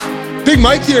Big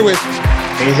Mike here with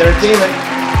Hayes Entertainment.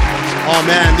 Oh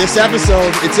man, this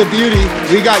episode, it's a beauty.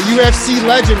 We got UFC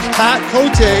legend Pat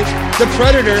Cote, the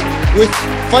Predator, with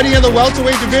fighting in the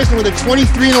welterweight division with a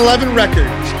 23-11 record.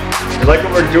 If you like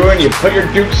what we're doing, you put your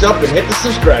dukes up and hit the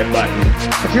subscribe button.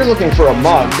 If you're looking for a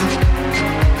mug,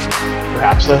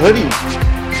 perhaps a hoodie,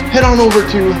 head on over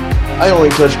to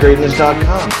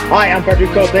IOnlyTouchGreatness.com. Hi, I'm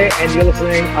Patrick Cote, and you're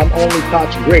listening I'm Only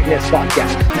Touch Greatness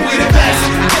podcast. We the best,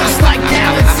 just like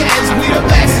Khaled says. We the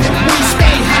best, we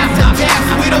stay hot to death.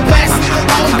 We the best,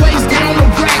 always down to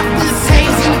wreck. This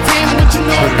Hayes Entertainment, what you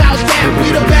know about that? We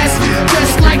the best,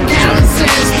 just like Khaled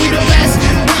says. We the best,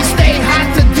 we stay hot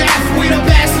to death. We the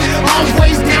best,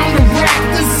 always down to wreck.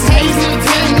 This Hayes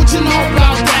Entertainment, what you know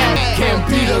about that? Can't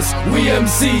beat us, we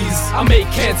MCs. I make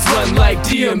cats run like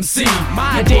DMC.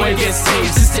 My boy gets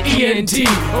tased, it's the ENT.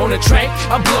 On the track,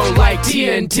 I blow like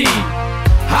TNT.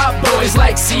 Hot boys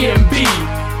like CMB.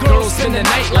 Girls spend the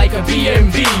night like a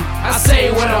B&B. I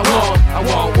say what I want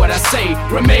what I say.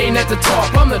 Remain at the top,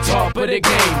 I'm the top of the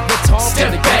game. Step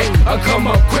back, I come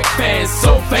up quick fast.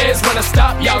 So fast, when I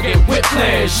stop, y'all get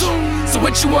whiplash. So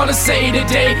what you wanna say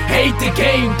today? Hate the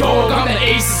game, dog, I'm the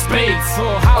ace of spades.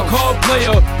 A call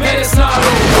player, bet it's not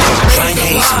over. Find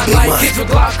Hayes and Big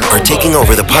Mike are taking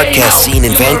over the podcast scene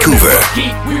in Vancouver.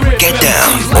 Get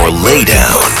down or lay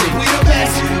down. We the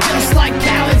best, just like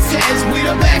Khaled says. We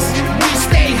the best, we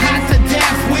stay hot to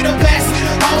death. We the best,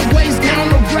 always down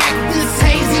to wreck. This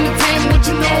Hayes Entertainment, what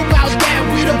you know about that?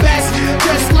 We the best,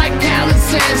 just like Khaled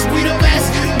says. We the best,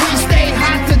 we stay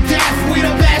hot to death. We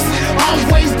the best,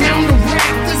 always down to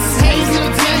wreck. This Hayes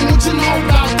Entertainment, what you know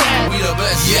about that? We the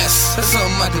best, yes, that's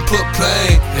something I can put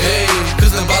plain. Hey,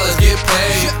 cause them ballers get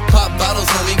paid. Pop bottles,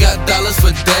 homie, got dollars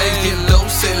for days. Get low,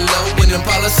 sit low, when them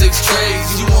politics trades.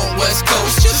 You want West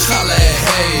Coast, just holla at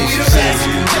Hayes. We the best,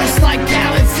 just like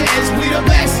Khaled says. We the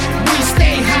best, we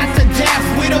stay hot to death.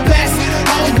 We the best,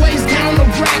 always down to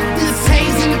wreck. This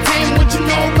Hayes Entertainment, what you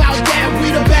know about that? We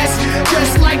the best,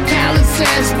 just like Khaled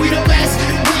says. We the best,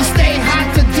 we stay hot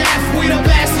to death. We the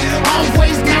best,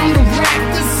 always down to wreck.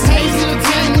 This Hayes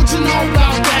Entertainment, what you know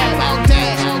about that?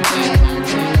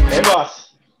 Hey,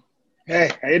 boss.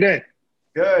 Hey, how you doing?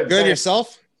 Good. Good, thanks.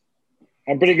 yourself?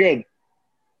 I'm pretty good.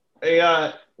 Hey,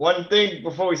 one thing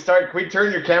before we start, can we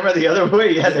turn your camera the other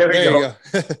way? Yeah, there we There go.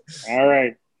 you go. All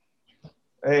right.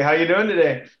 Hey, how you doing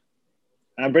today?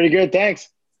 I'm pretty good, thanks.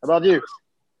 How about you?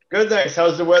 Good, thanks.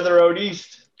 How's the weather out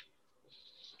east?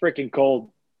 Freaking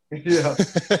cold. Yeah.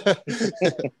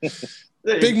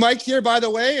 Big Mike here, by the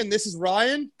way, and this is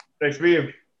Ryan. Thanks for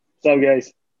you. What's up,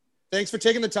 guys? Thanks for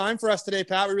taking the time for us today,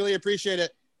 Pat. We really appreciate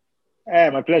it. Hey,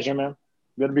 my pleasure, man.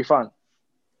 Gonna be fun.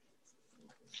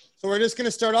 So we're just going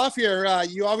to start off here.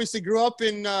 You obviously grew up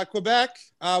in Quebec.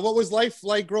 What was life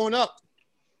like growing up?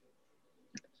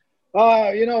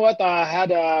 You know what? I had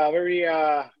a very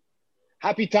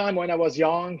happy time when I was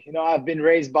young. You know, I've been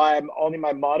raised by only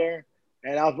my mother,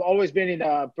 and I've always been in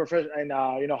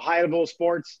high level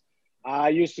sports. I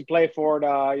used to play for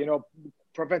the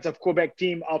province of Quebec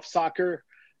team of soccer.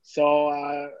 So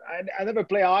I never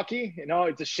play hockey. You know,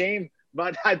 it's a shame,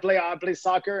 but I play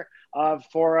soccer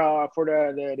for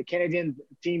the Canadian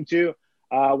team too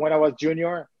when I was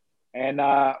junior. And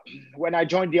when I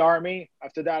joined the army,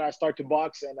 after that I started to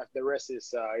box, and the rest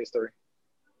is history.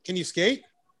 Can you skate?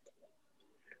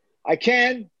 I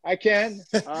can.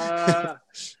 I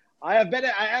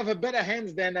have a better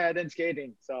hands than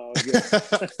skating. So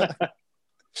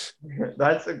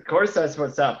Of course that's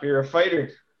what's up. You're a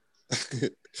fighter.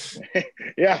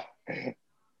 yeah.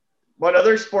 What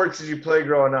other sports did you play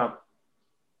growing up?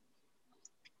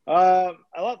 A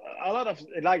lot of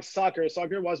like soccer.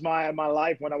 Soccer was my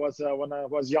life when I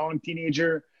was young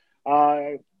teenager.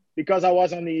 Because I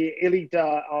was on the elite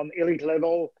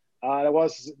level. I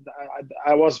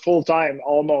was full time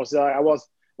almost. I was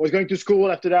going to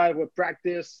school after that with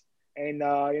practice and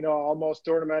almost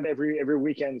tournament every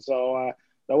weekend. So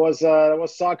that was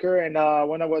soccer. And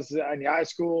when I was in high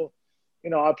school,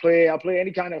 I play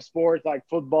any kind of sport like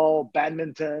football,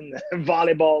 badminton,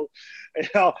 volleyball,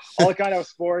 all kind of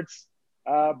sports.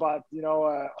 But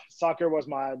soccer was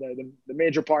the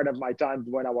major part of my time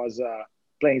when I was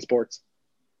playing sports.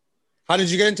 How did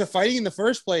you get into fighting in the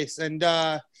first place? And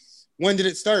when did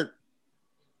it start?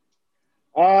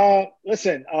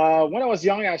 Listen, when I was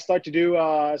young, I started to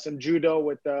do some judo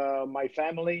with my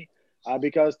family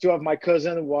because two of my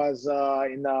cousins was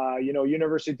in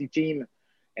university team,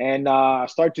 and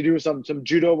started to do some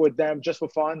judo with them just for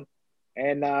fun.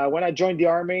 And when I joined the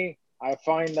army, I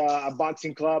find a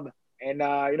boxing club, and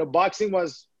boxing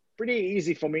was pretty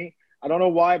easy for me. I don't know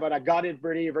why, but I got it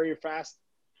very, very fast.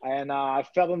 And I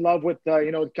fell in love with,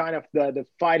 kind of the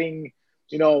fighting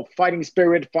fighting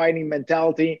spirit, fighting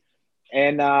mentality.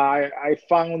 And I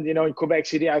found, in Quebec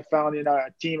City, I found,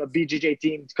 a BJJ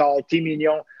team called Team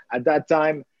Union at that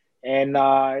time. And,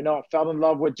 I fell in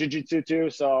love with Jiu-Jitsu too.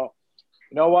 So,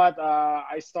 you know what?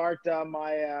 I start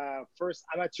my first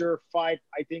amateur fight,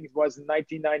 I think it was in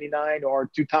 1999 or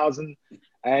 2000.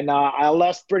 And I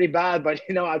lost pretty bad, but,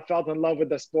 I felt in love with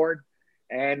the sport.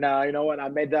 And, you know what? I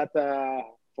made that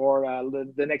for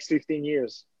the next 15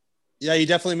 years. Yeah, you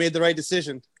definitely made the right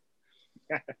decision.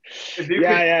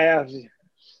 Yeah.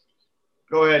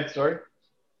 Go ahead, sorry.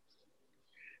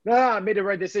 No, I made the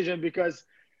right decision because,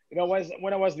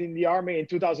 when I was in the army in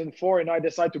 2004, I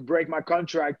decided to break my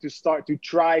contract to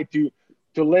try to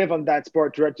live on that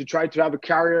sport, to try to have a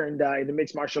career in the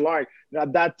mixed martial art.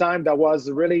 At that time, that was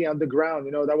really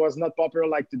underground. That was not popular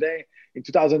like today in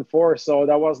 2004. So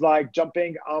that was like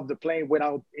jumping off the plane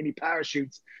without any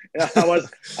parachutes.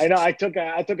 I took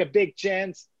a big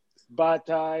chance. But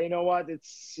you know what?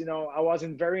 It's I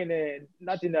wasn't I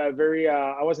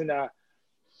was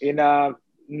in a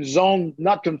zone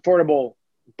not comfortable.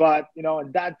 But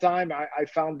at that time, I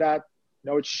found that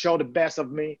it showed the best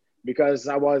of me because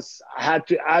I had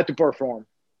to perform.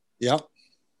 Yeah.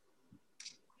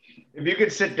 If you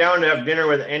could sit down and have dinner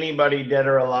with anybody, dead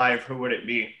or alive, who would it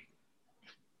be?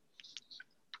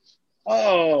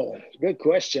 Oh, good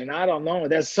question. I don't know.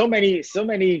 There's so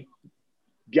many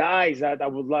guys that I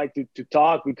would like to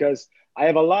talk because I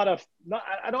have a lot of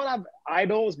I don't have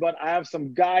idols, but I have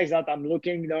some guys that I'm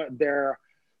looking their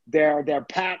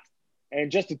path and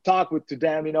just to talk to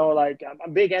them. Like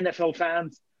I'm big NFL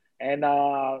fans, and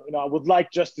I would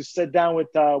like just to sit down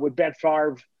with Brett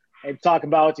Favre and talk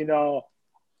about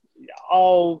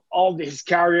all his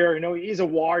career. He's a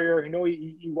warrior.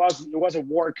 He was a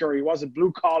worker. He was a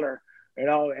blue collar. And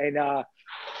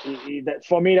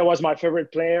for me that was my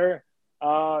favorite player.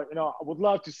 I would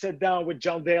love to sit down with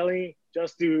John Daly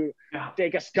just to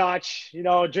take a scotch,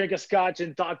 drink a scotch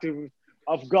and talk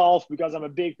of golf because I'm a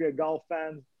big golf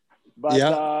fan. But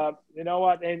you know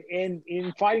what? And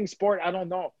in fighting sport, I don't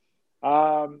know.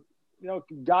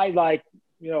 Guy like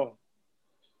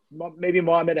maybe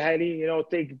Muhammad Ali.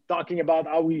 Talking about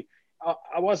how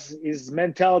I was his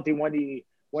mentality when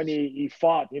he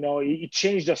fought. He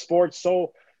changed the sport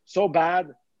so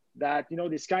bad that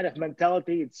this kind of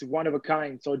mentality, it's one of a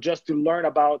kind. So just to learn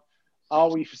about how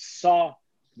we saw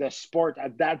the sport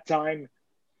at that time,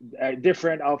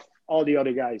 different of all the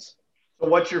other guys. So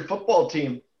what's your football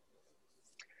team?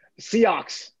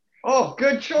 Seahawks. Oh,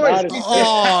 good choice.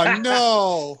 Oh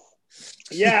no.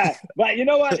 Yeah, but you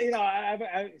know what?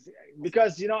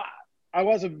 Because I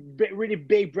was a really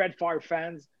big Brett Favre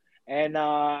fan, and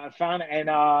I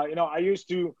used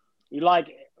to like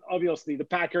obviously the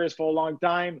Packers for a long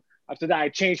time. After that, I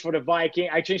changed for the Vikings.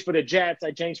 I changed for the Jets.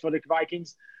 I changed for the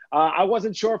Vikings. I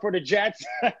wasn't sure for the Jets,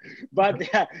 but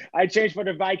I changed for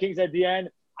the Vikings at the end.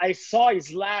 I saw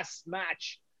his last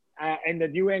match in the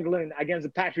New England against the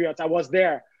Patriots. I was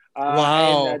there.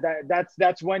 Wow. And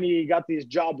that's when he got his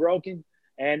jaw broken.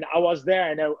 And I was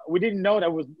there, and we didn't know that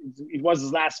it was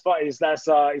his last fight, his last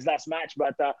match.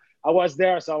 But I was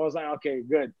there, so I was like, okay,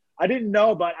 good. I didn't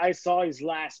know, but I saw his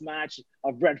last match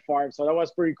of Brett Favre, so that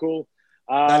was pretty cool.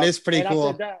 That is pretty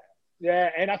cool.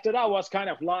 And after that, I was kind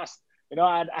of lost.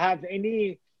 I have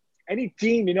any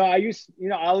team.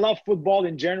 I love football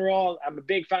in general. I'm a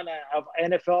big fan of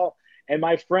NFL, and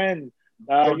my friend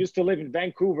used to live in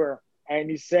Vancouver. And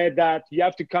he said that you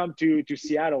have to come to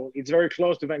Seattle. It's very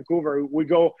close to Vancouver. We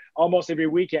go almost every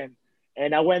weekend.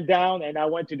 And I went down and I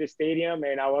went to the stadium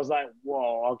and I was like,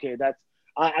 whoa, okay,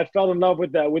 I fell in love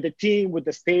with the team, with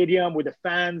the stadium, with the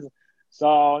fans.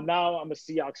 So now I'm a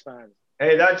Seahawks fan.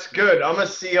 Hey, that's good. I'm a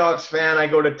Seahawks fan. I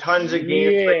go to tons of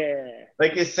games. Yeah.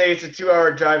 Like you say, it's a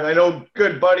 2-hour drive. I know a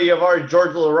good buddy of ours,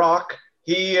 George LaRocque.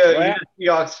 He's a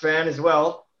Seahawks fan as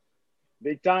well.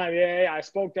 Big time, yeah.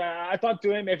 I talk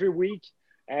to him every week,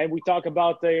 and we talk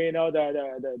about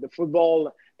the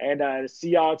football and the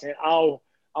Seahawks and how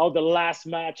the last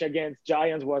match against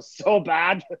Giants was so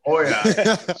bad. Oh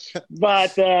yeah.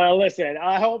 But listen,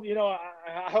 I hope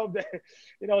that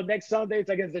next Sunday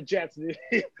it's against the Jets.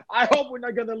 I hope we're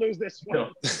not gonna lose this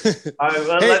one.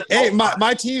 Hey,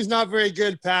 my team's not very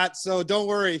good, Pat. So don't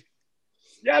worry.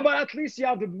 Yeah, but at least you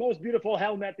have the most beautiful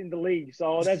helmet in the league,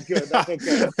 so that's good. That's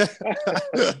okay.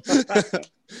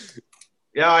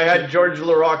 Yeah, I had George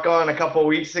LaRocque on a couple of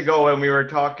weeks ago, and we were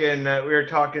talking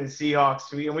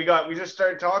Seahawks. We just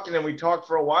started talking, and we talked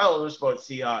for a while just about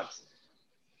Seahawks.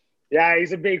 Yeah,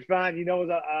 he's a big fan. He's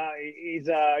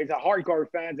a hardcore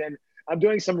fan, and I'm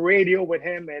doing some radio with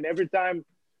him. And every time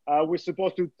we're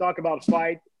supposed to talk about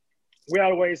fight, we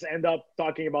always end up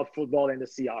talking about football and the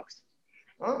Seahawks.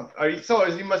 Oh, so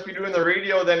as he must be doing the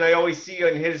radio, then I always see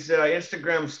on his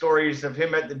Instagram stories of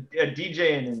him at the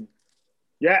DJing. And...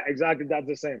 Yeah, exactly. That's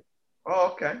the same.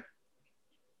 Oh, okay.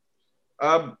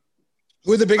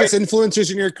 Who are the biggest influencers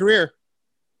in your career?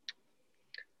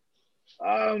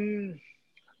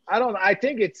 I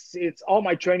think it's all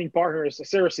my training partners.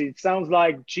 Seriously, it sounds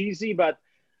like cheesy, but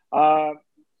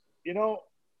you know,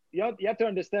 you have to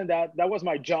understand that was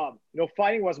my job. You know,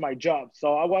 fighting was my job.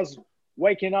 So I was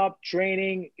waking up,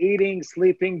 training, eating,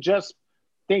 sleeping, just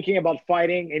thinking about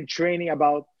fighting and training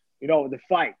about, you know, the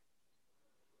fight.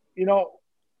 You know,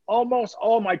 almost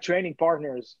all my training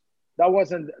partners, that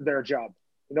wasn't their job.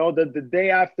 You know, the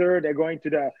day after they're going to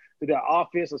the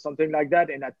office or something like that,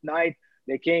 and at night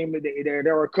they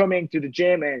were coming to the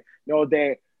gym, and you know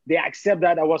they accept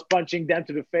that I was punching them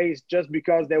to the face just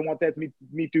because they wanted me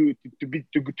to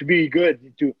be good,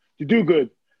 to do good.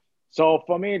 So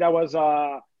for me, that was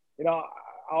you know,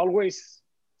 I always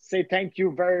say thank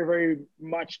you very very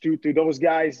much to those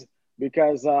guys,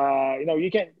 because you know, you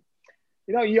can,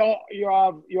 you know,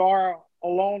 you are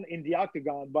alone in the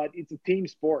octagon, but it's a team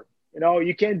sport. You know,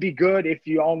 you can't be good if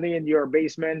you're only in your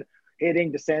basement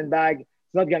hitting the sandbag.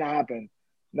 It's not gonna happen.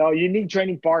 No, you need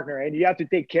training partner, and you have to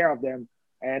take care of them.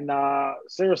 And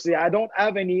seriously, I don't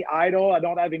have any idol. I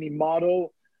don't have any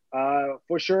model.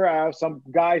 For sure, I have some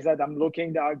guys that I'm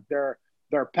looking at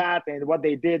their path and what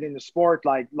they did in the sport,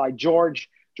 like George.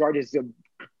 George is a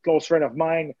close friend of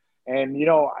mine, and you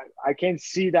know, I can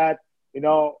see that. You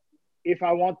know, if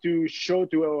I want to show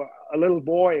to a little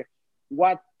boy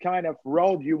what kind of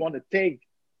road you want to take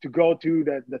to go to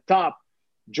the top,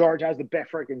 George has the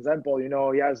perfect example. You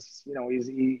know, he has, you know,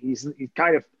 he's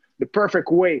kind of the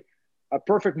perfect way, a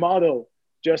perfect model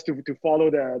just to follow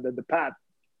the path.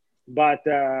 But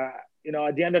you know,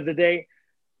 at the end of the day,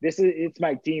 it's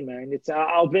my team, man.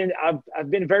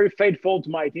 I've been very faithful to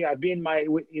my team. I've been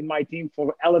in my team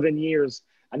for 11 years.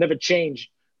 I never changed.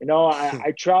 You know,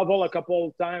 I travel a couple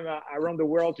of times around the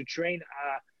world to train,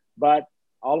 but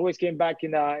I always came back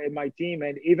in my team.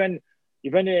 And even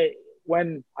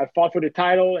when I fought for the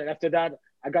title, and after that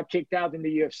I got kicked out in the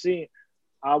UFC,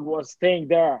 I was staying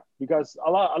there because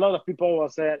a lot of people will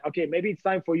say, okay, maybe it's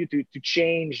time for you to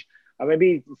change, or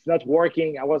maybe it's not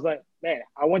working. I was like, man,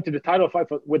 I went to the title fight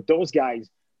with those guys.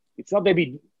 It's not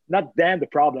maybe not them the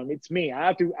problem. It's me. I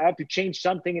have to change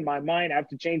something in my mind. I have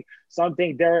to change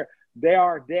something. They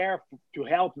are there to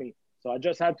help me. So I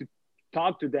just had to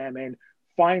talk to them and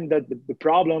find the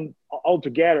problem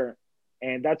altogether.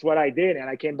 And that's what I did. And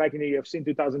I came back in the UFC in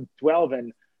 2012,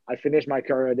 and I finished my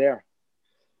career there.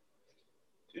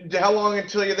 How long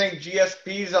until you think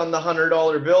GSP's on the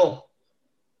 $100 bill?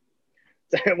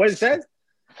 What it says?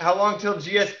 How long till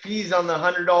GSP's on the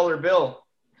 $100 bill?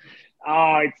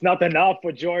 Oh, it's not enough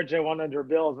for George at 100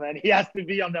 bills, man. He has to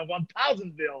be on the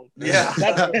 1,000 bills.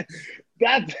 Yeah.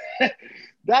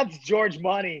 That's George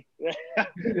money.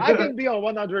 I can be on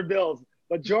 100 bills,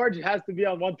 but George has to be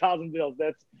on 1,000 bills.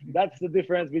 That's the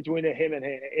difference between him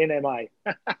and I.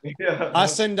 Yeah.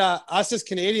 Us as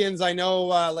Canadians, I know,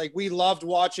 like we loved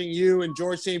watching you and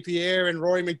George St. Pierre and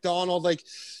Rory McDonald. Like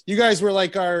you guys were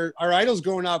like our idols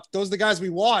growing up. Those are the guys we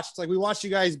watched. Like we watched you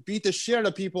guys beat the shit out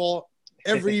of people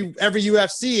every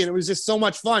UFC, and it was just so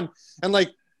much fun. And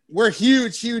like we're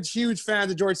huge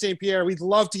fans of George St. Pierre. We'd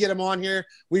love to get him on here.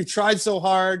 We've tried so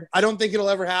hard. I don't think it'll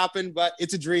ever happen, but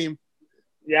it's a dream.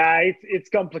 Yeah, it's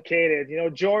complicated. You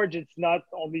know, George, it's not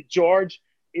only George,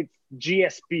 it's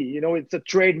GSP. You know, it's a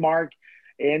trademark,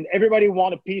 and everybody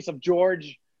want a piece of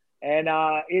George. And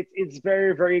it's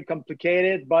very, very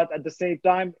complicated, but at the same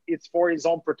time, it's for his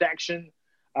own protection.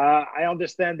 I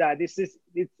understand that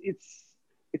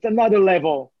it's another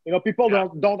level. You know, people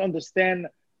don't understand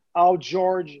how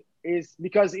George is,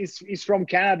 because he's from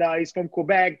Canada, he's from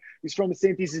Quebec, he's from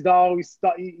Saint Isidore,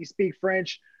 he speaks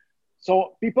French.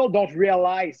 So people don't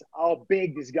realize how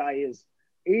big this guy is.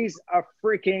 He's a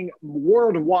freaking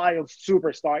worldwide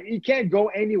superstar. He can't go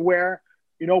anywhere,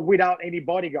 you know, without any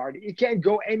bodyguard. He can't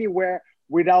go anywhere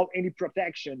without any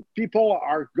protection. People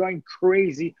are going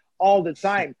crazy all the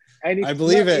time. And I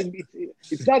believe it.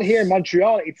 It's not here in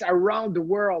Montreal. It's around the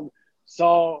world.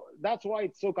 So that's why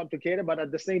it's so complicated. But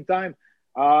at the same time,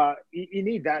 he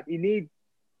needs that. He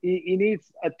needs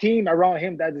a team around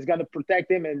him that is going to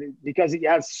protect him, and because he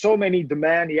has so many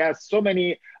demands, he has so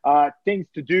many things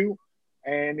to do,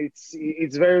 and it's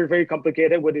very, very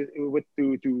complicated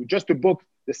to book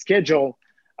the schedule.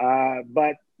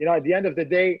 But you know, at the end of the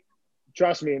day,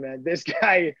 trust me, man, this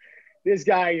guy is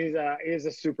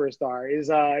a superstar.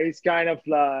 He's kind of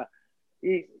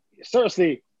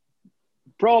seriously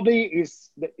probably is,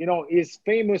 you know, his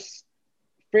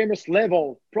famous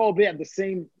level, probably at the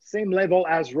same level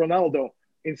as Ronaldo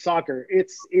in soccer.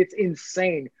 It's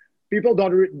insane. People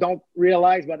don't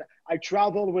realize, but I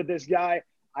traveled with this guy.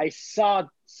 I saw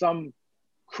some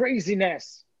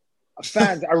craziness of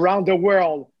fans around the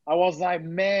world. I was like,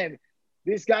 man,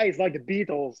 this guy is like the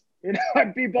Beatles. You know,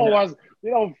 and people was,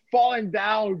 falling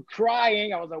down,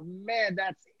 crying. I was like, man,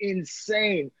 that's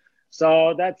insane.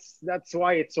 So that's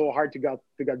why it's so hard to get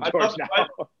George now.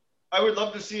 I would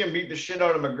love to see him beat the shit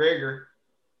out of McGregor.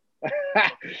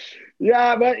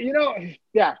 Yeah, but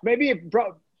maybe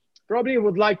probably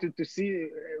would like to see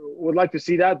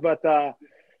that, but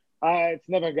it's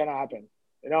never gonna happen.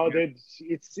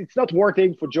 It's not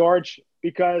working for George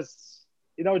because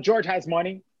George has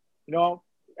money.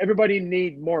 Everybody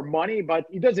need more money, but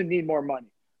he doesn't need more money.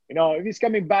 If he's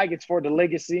coming back, it's for the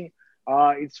legacy.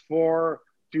 It's for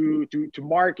to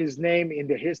mark his name in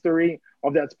the history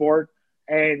of that sport.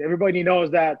 And everybody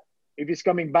knows that if he's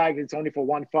coming back, it's only for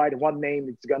one fight, one name.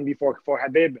 It's going to be for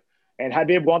Khabib. And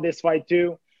Khabib won this fight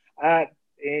too.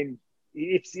 And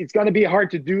it's going to be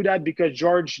hard to do that because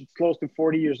George is close to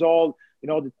 40 years old.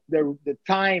 The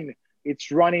time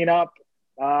it's running up.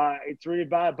 It's really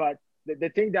bad. But the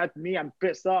thing that I'm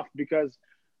pissed off because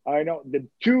I know the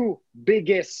two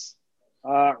biggest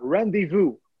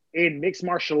rendezvous in mixed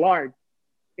martial art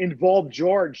involved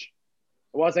George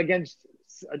was against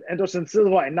Anderson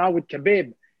Silva and now with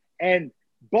Khabib. And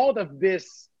both of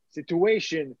this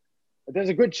situation, there's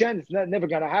a good chance it's never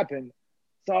going to happen.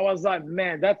 So I was like,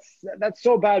 man, that's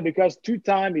so bad because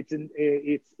two-time it's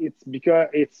because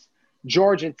it's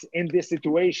George, it's in this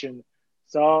situation.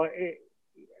 So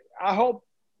I hope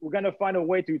we're going to find a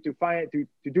way to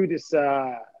do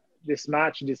this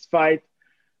match, this fight.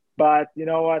 But you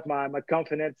know what? My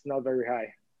confidence is not very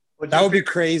high. That would be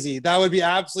crazy. That would be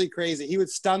absolutely crazy. He would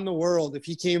stun the world if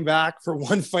he came back for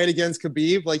one fight against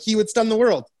Khabib. Like, he would stun the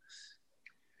world.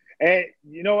 And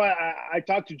you know what? I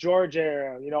talk to George,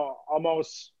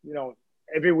 almost,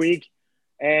 every week.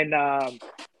 And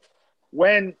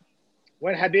when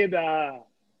Khabib,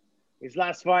 his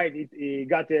last fight, he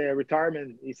got the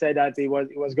retirement. He said that he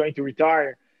was going to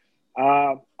retire.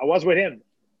 I was with him,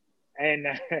 and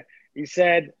he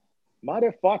said,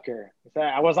 "Motherfucker!"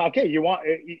 I was like, "Okay, you want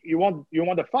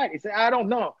the fight?" He said, "I don't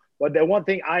know, but the one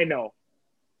thing I know,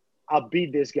 I'll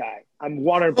beat this guy. I'm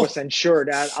 100% sure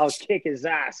that I'll kick his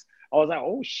ass." I was like,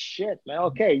 "Oh shit, man!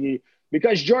 Okay,"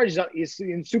 because George is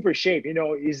in super shape.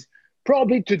 He's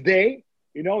probably today.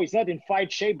 He's not in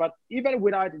fight shape, but even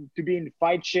without to be in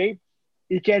fight shape,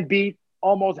 he can beat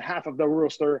almost half of the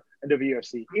roster in the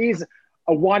UFC. He's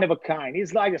a one of a kind.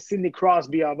 He's like a Sidney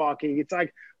Crosby of hockey. It's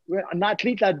like an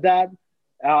athlete like that.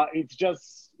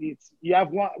 You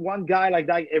have one guy like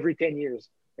that every 10 years.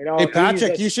 Hey,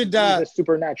 Patrick, you should he's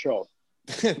supernatural.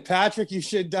 Patrick, you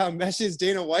should message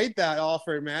Dana White that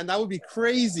offer, man. That would be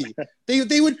crazy.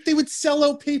 They would sell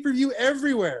out pay-per-view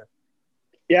everywhere.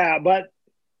 Yeah, but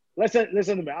listen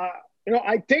to me.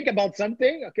 I think about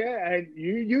something, okay, and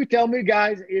you tell me,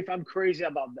 guys, if I'm crazy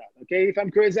about that, okay? If I'm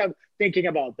crazy, I'm thinking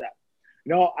about that.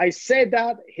 I said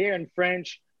that here in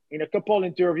French in a couple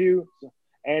interviews,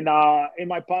 and in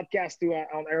my podcast too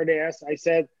on RDS, I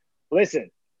said, listen,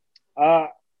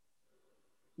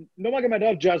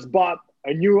 Nurmagomedov just bought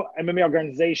a new MMA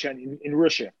organization in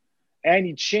Russia, and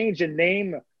he changed the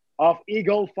name of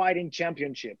Eagle Fighting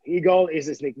Championship. Eagle is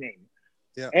his nickname.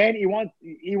 Yeah. And he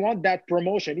want that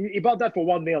promotion. He bought that for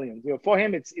 $1 million. For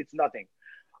him, it's nothing.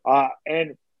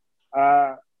 And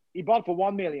he bought for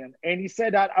 $1 million. And he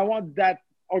said that I want that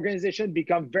organization to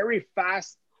become very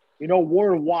fast,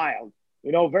 worldwide,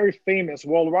 very famous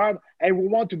worldwide. And we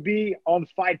want to be on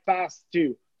Fight Pass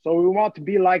too. So we want to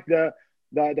be like the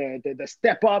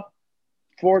step up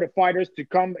for the fighters to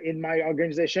come in my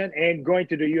organization and going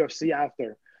to the UFC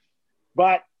after.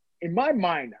 But in my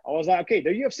mind, I was like, okay,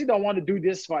 the UFC don't want to do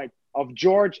this fight of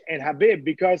George and Khabib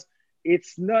because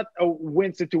it's not a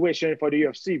win situation for the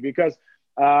UFC because,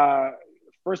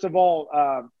 first of all,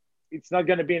 it's not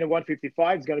going to be in a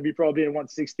 155. It's going to be probably in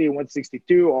 160,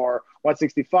 162, or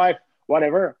 165,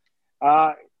 whatever.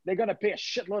 They're going to pay a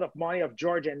shitload of money of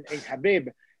George and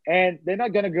Khabib, and they're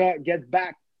not going to get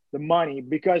back the money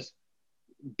because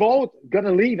both going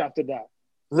to leave after that.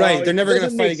 Right, so they're never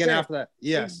going to fight again sense. after that.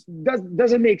 Yes, it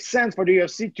doesn't make sense for the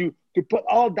UFC to put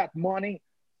all that money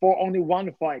for only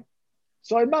one fight.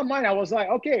 So in my mind, I was like,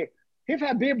 okay, if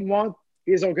Khabib wants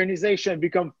his organization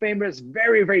become famous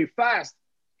very, very fast,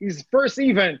 his first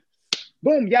event,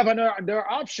 boom, you have another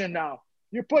option now.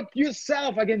 You put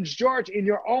yourself against George in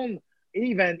your own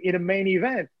event, in a main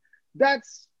event.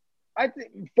 That's, I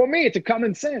think, for me, it's a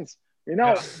common sense,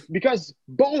 because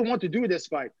both want to do this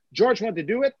fight. George wants to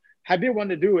do it. Habib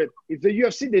wanted to do it. It's the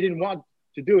UFC, they didn't want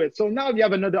to do it. So now you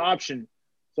have another option.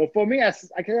 So for me, I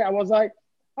was like,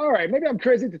 all right, maybe I'm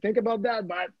crazy to think about that,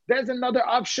 but there's another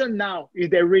option now if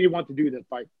they really want to do that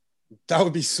fight. That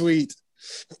would be sweet.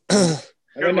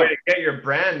 Good way to get your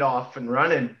brand off and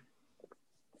running.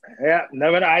 Yeah,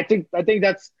 no, but I think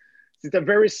it's a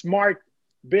very smart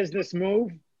business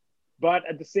move, but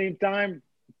at the same time,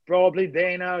 probably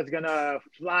Dana is gonna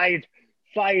fly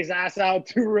his ass out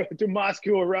to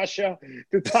Moscow or Russia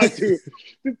to talk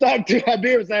to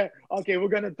Habib. Say, okay, we're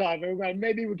gonna talk.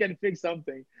 Maybe we can fix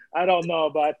something. I don't know,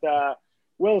 but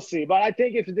we'll see. But I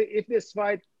think if this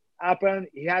fight happens,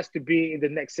 he has to be in the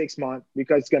next 6 months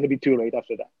because it's gonna be too late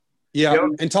after that. Yeah,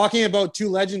 and talking about two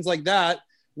legends like that,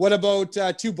 what about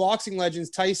two boxing legends,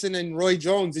 Tyson and Roy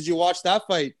Jones? Did you watch that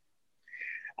fight?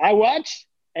 I watched,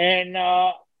 and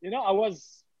I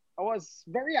was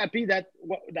very happy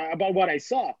about what I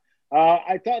saw.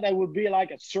 I thought that would be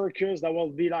like a circus, that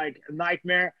would be like a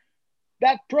nightmare.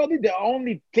 That's probably the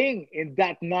only thing in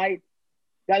that night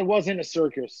that wasn't a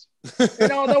circus.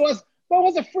 That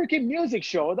was a freaking music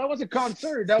show. That was a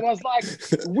concert. That was like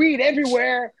weed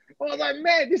everywhere. I was like,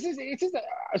 man, this is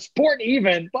a sport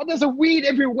event, but there's a weed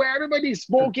everywhere. Everybody's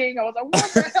smoking. I was like,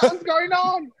 what the hell is going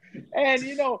on? And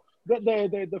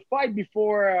the fight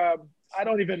before, I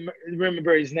don't even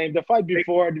remember his name. The fight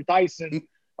before the Tyson,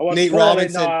 I was Nate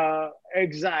Robinson.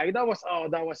 Exactly. That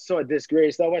was so a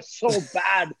disgrace. That was so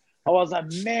bad. I was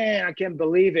like, man, I can't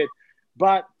believe it.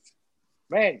 But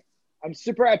man, I'm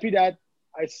super happy that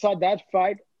I saw that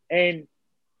fight. And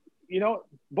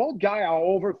both guys are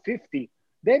over 50.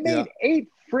 They made 8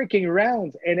 freaking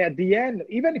rounds, and at the end,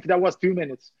 even if that was 2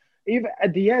 minutes, even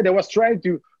at the end, they was trying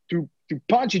to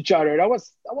punch each other. That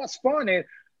was fun. And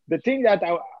the thing that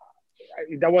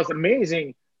was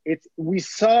amazing, we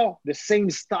saw the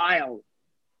same style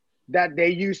that they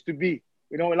used to be.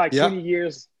 20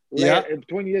 years later,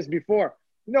 20 years before.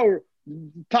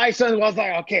 Tyson was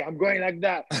like, okay, I'm going like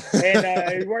that,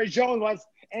 and Roy Jones was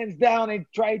hands down and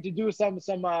tried to do some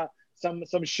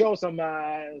show,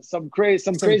 some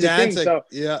crazy things. So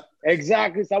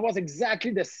exactly. So that was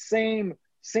exactly the same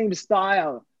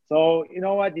style. So you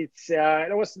know what? It's that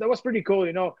was pretty cool.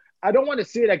 I don't want to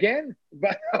see it again,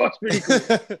 but that was pretty cool.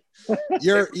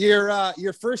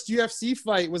 Your first UFC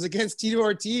fight was against Tito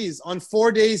Ortiz on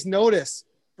 4 days' notice.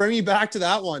 Bring me back to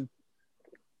that one.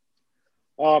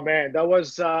 Oh man, that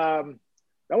was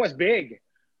big.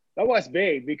 That was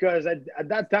big because at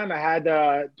that time I had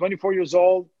 24 years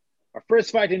old. Our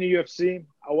first fight in the UFC.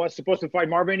 I was supposed to fight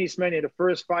Marvin Eastman in the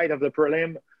first fight of the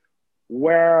prelim,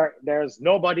 where there's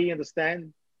nobody in the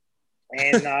stand.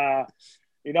 And,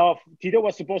 Tito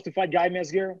was supposed to fight Guy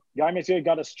Mezger. Guy Mezger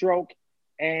got a stroke,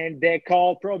 and they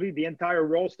called probably the entire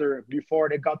roster before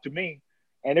they got to me.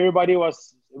 And everybody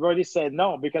said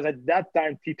no, because at that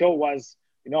time, Tito was,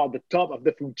 at the top of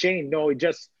the food chain. No, he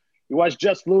was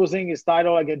just losing his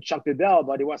title against Chuck Liddell,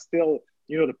 but he was still,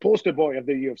 the poster boy of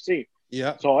the UFC.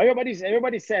 Yeah. So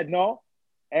everybody said no.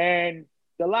 And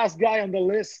the last guy on the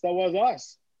list, that was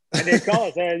us. And they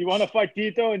called us, hey, you want to fight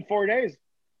Tito in 4 days?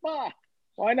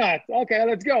 Why not? Okay,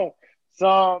 let's go.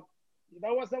 So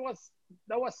that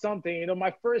was something.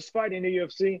 My first fight in the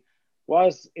UFC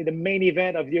was in the main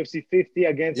event of UFC 50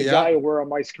 against a guy who were on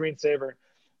my screensaver.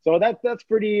 So that's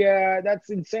pretty that's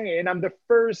insane. And I'm the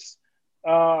first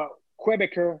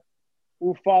Quebecer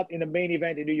who fought in the main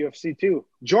event in the UFC too.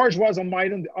 George was on my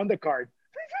undercard.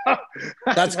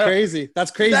 That's crazy. That's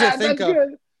crazy to think of.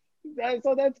 Good.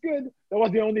 So that's good. That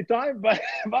was the only time, but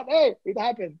hey, it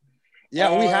happened.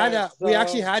 Yeah, we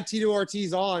actually had Tito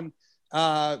Ortiz on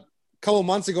a couple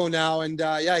months ago now, and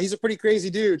he's a pretty crazy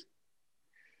dude.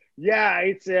 Yeah,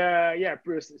 it's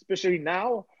especially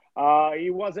now.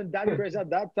 He wasn't that crazy at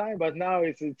that time, but now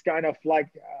it's kind of like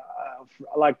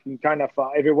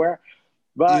everywhere.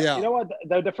 But you know what?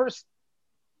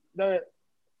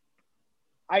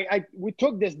 We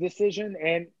took this decision,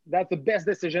 and that's the best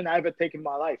decision I ever taken in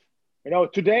my life.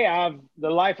 Today I have the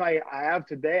life I have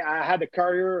today. I had a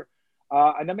career,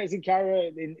 an amazing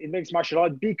career in mixed martial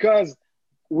arts because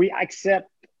we accept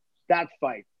that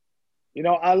fight.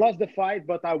 I lost the fight,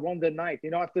 but I won the night.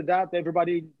 After that,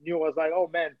 everybody knew. I was like, oh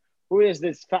man, who is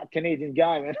this fat Canadian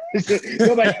guy, man?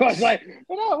 Nobody was like,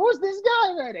 who's this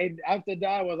guy, man? And after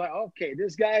that, I was like, okay,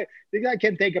 this guy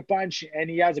can take a punch, and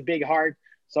he has a big heart.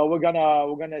 So we're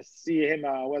gonna see him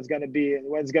what's gonna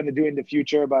do in the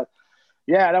future. But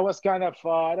yeah, that was kind of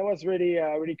that was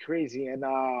really crazy. And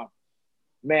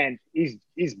man, he's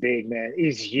big, man.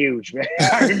 He's huge, man.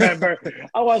 I remember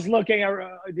I was looking at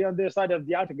the other side of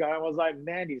the octagon. I was like,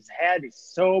 man, his head is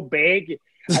so big.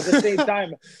 at the same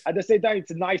time,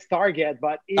 it's a nice target,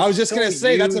 but I was just so gonna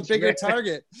say that's a huge, bigger man.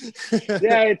 target.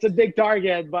 Yeah, it's a big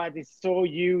target, but it's so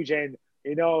huge, and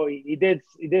he did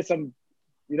some,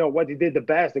 what he did the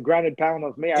best, the grounded pound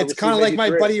of me. It's kind of like my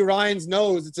buddy Ryan's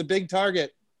nose. It's a big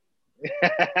target.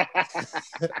 Hey,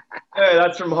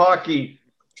 that's from hockey.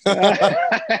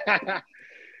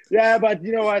 Yeah, but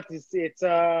you know what?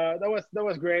 That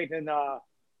was great, and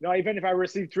even if I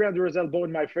received 300 elbow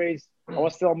in my face, I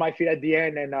was still on my feet at the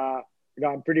end, and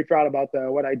I'm pretty proud about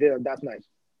what I did that night.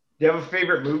 Do you have a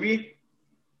favorite movie?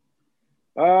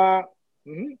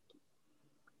 Mhm.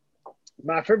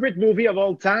 My favorite movie of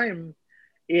all time.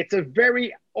 It's a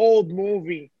very old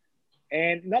movie,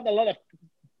 and not a lot of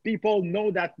people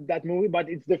know that movie, but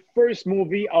it's the first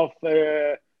movie of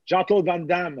Jean-Claude Van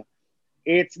Damme.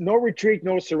 It's No Retreat,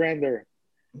 No Surrender.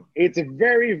 It's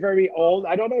very, very old.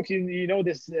 I don't know if you know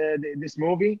this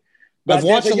movie. But I've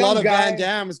watched a lot of guy, Van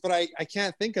Damme's, but I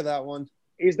can't think of that one.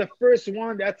 Is the first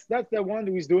one. That's the one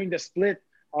who is doing the split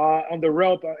on the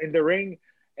rope in the ring,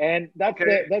 and that's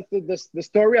the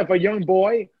story of a young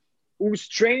boy who's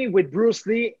training with Bruce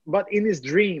Lee, but in his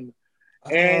dream.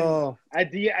 And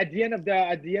at the end of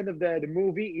the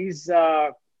movie,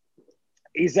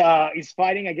 he's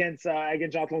fighting against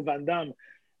Jean-Claude Van Damme.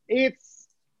 It's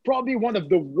probably one of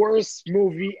the worst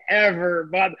movie ever,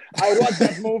 but I watched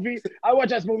that movie. I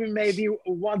watched that movie maybe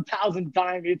 1,000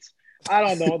 times. I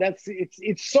don't know.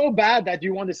 It's so bad that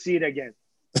you want to see it again.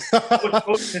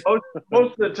 most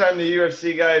of the time, the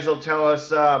UFC guys will tell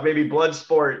us maybe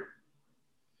Bloodsport.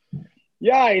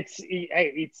 Yeah, it's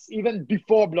even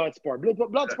before Bloodsport.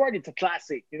 Bloodsport, it's a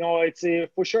classic. It's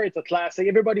for sure it's a classic.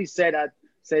 Everybody said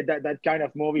that kind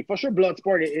of movie. For sure,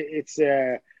 Bloodsport,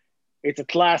 it's a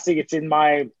classic. It's in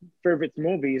my favorite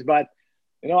movies. But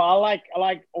I like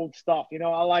old stuff.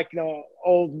 I like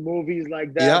old movies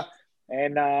like that. Yeah.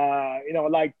 And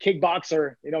like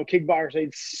Kickboxer. Kickboxer,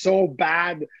 it's so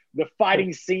bad. The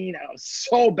fighting scene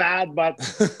so bad, but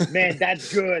man,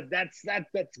 that's good. That's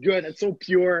good. That's so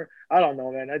pure. I don't know,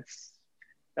 man.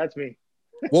 That's me.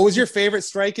 What was your favorite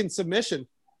strike and submission?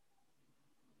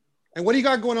 And what do you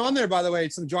got going on there, by the way?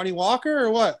 Some Johnny Walker or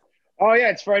what? Oh yeah,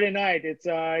 it's Friday night. It's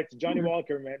Johnny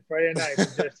Walker, man. Friday night,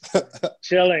 just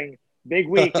chilling. Big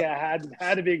week. I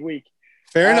had a big week.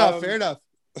 Fair enough.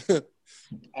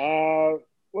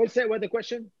 What's the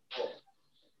question?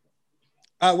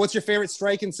 What's your favorite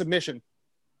strike and submission?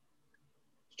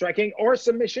 Striking or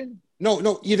submission?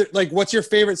 No, either. Like, what's your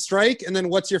favorite strike, and then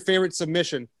what's your favorite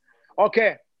submission?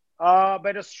 Okay,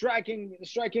 but the striking,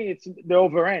 it's the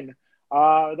overhand.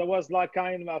 That was like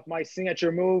kind of my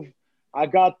signature move. I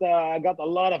got a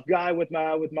lot of guy with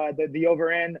the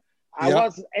overhand. I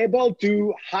was able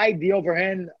to hide the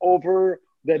overhand over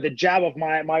the jab of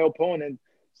my opponent.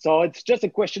 So it's just a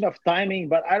question of timing,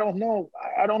 but I don't know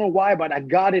why, but I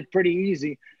got it pretty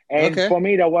easy. And for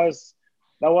me, that was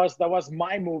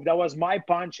my move. That was my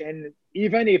punch. And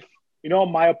even if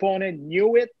my opponent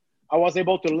knew it, I was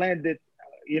able to land it.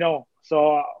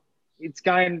 So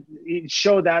it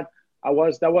showed that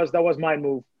that was my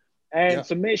move. And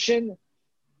submission,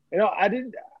 I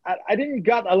didn't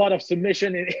got a lot of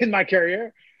submission in my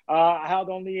career. I had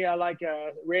only like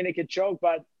a rear naked choke,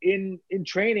 but in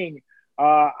training.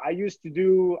 I used to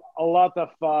do a lot of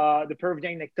the Perv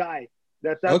Yang necktie.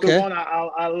 That's the one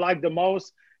I like the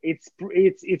most.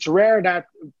 It's rare that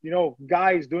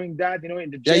guys doing that in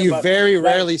the gym. Yeah, you very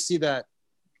rarely see that.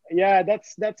 Yeah,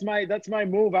 that's my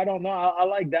move. I don't know. I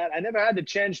like that. I never had the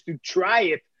chance to try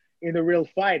it in a real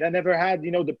fight. I never had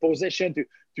the position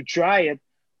to try it.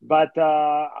 But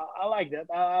I like that.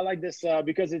 I like this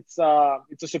because it's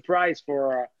a surprise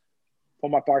for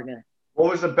my partner. What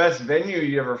was the best venue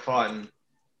you ever fought in?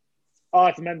 Oh,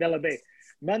 it's Mandela Bay.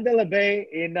 Mandela Bay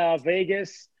in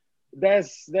Vegas.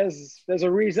 There's a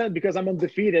reason because I'm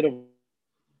undefeated over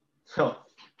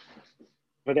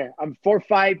there. I'm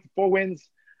 4-5, 4 wins.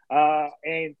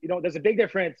 And there's a big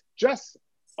difference. Just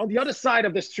on the other side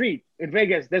of the street in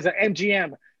Vegas, there's an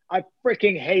MGM. I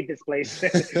freaking hate this place.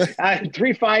 I had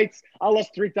 3 fights. I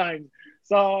lost 3 times.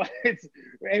 So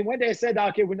and when they said,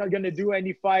 okay, we're not going to do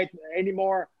any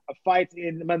more fights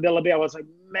in Mandela Bay, I was like,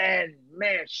 man,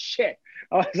 shit.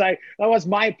 I was like, that was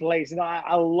my place.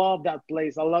 I love that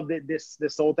place. I love this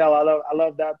hotel. I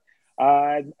love that.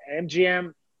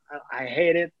 MGM, I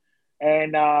hate it.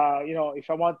 And if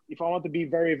I want to be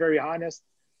very, very honest,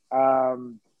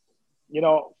 fighting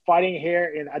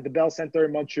here at the Bell Center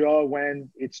in Montreal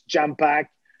when it's jam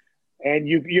packed, and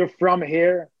you're from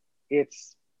here,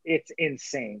 it's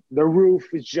insane. The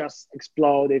roof is just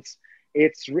explode. It's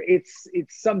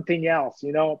something else,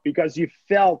 because you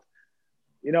felt,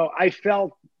 I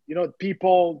felt,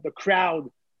 people, the crowd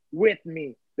with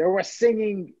me. They were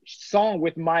singing song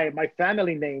with my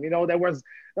family name. That was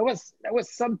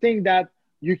something that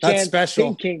you That's can't special.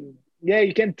 thinking. Yeah,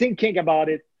 you can thinking about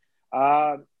it.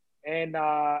 Uh, and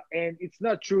it's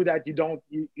not true that you don't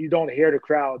hear the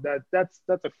crowd. That's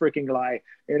a freaking lie.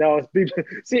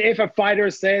 See, if a fighter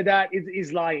say that,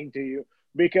 he's lying to you.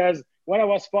 Because when I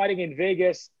was fighting in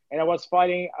Vegas and I was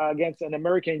fighting against an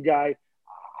American guy,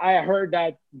 I heard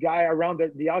that guy around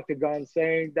the octagon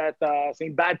saying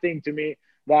bad thing to me,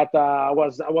 that I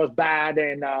was bad,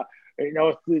 and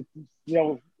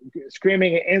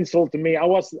screaming an insult to me. I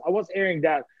was hearing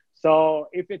that. So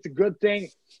if it's a good thing,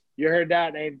 you heard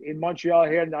that, and in Montreal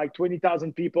here, like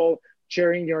 20,000 people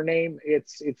cheering your name.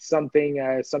 It's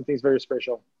something's very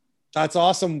special. That's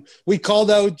awesome. We called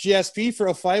out GSP for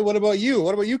a fight. What about you?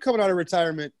 What about you coming out of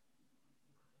retirement?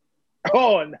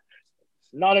 Oh,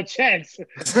 not a chance.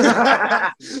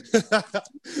 Not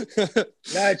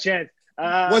a chance.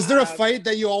 Was there a fight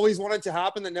that you always wanted to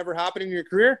happen that never happened in your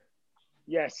career?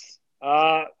 Yes.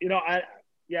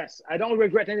 Yes. I don't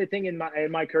regret anything in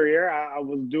my career. I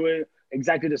will do it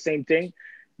exactly the same thing.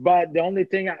 But the only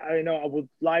thing I would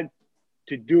like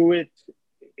to do it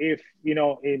if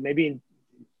maybe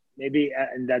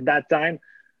at that time,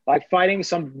 like fighting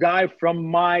some guy from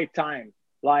my time,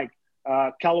 like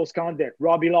Carlos Condit,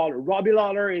 Robbie Lawler. Robbie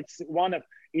Lawler, it's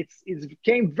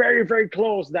came very, very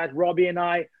close that Robbie and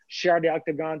I shared the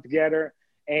octagon together,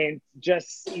 and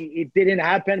just it didn't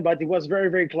happen, but it was very,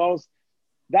 very close.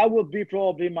 That would be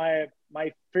probably my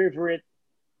favorite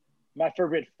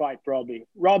fight. Probably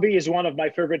Robbie is one of my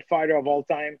favorite fighter of all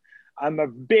time. I'm a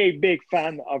big, big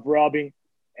fan of Robbie,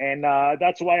 and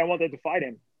that's why I wanted to fight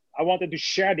him. I wanted to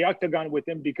share the octagon with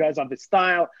him because of his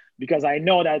style, because I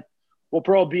know that will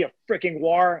probably be a freaking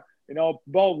war.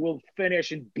 Both will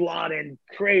finish in blood and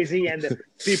crazy, and the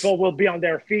people will be on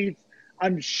their feet.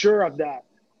 I'm sure of that.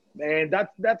 And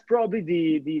that's probably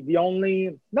the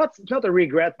only, not a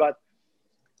regret, but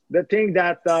the thing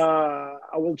that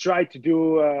I will try to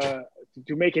do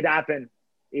to make it happen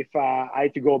if I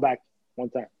had to go back one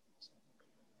time.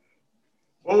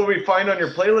 What will we find on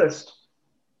your playlist?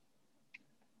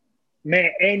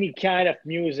 Man, any kind of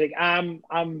music. I'm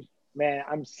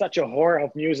such a whore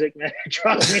of music, man.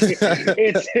 Trust me,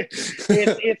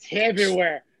 it's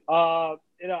everywhere. I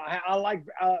like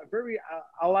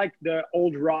I like the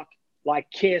old rock, like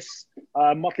Kiss,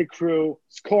 Motley Crue,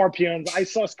 Scorpions. I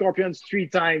saw Scorpions 3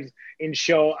 times in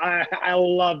show. I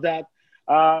love that.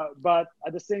 But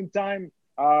at the same time,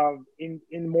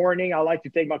 in morning, I like to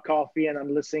take my coffee and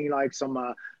I'm listening like some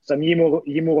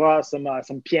Yimura,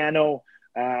 some piano.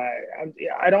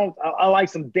 I like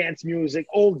some dance music,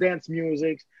 old dance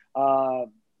music.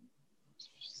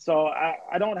 So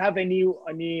I don't have any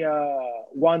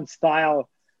one style.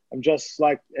 I'm just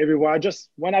like everywhere.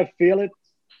 When I feel it,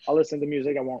 I listen to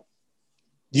music I want.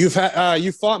 You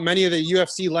fought many of the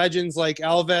UFC legends like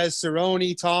Alves,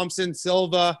 Cerrone, Thompson,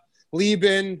 Silva,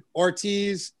 Lieben,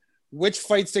 Ortiz. Which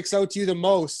fight sticks out to you the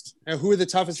most, and who are the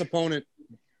toughest opponent?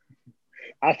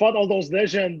 I fought all those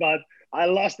legends, but I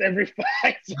lost every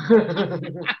fight.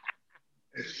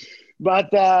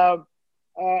 But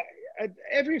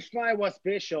every fight was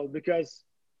special because,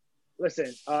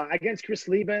 listen, against Chris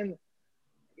Lieben,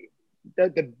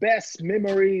 the best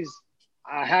memories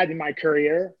I had in my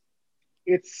career,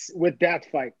 it's with that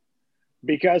fight.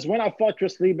 Because when I fought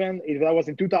Chris Lieben, that was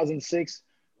in 2006,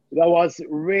 that was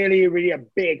really, really a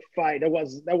big fight. That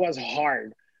was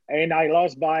hard. And I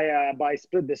lost by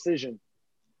split decision.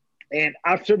 And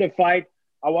after the fight,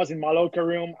 I was in my locker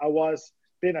room. I was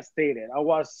devastated. I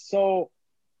was so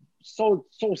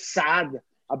sad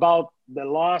about the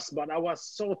loss, but I was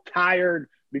so tired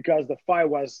because the fight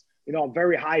was,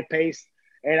 very high paced.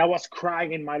 And I was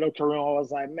crying in my locker room. I was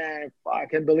like, man, I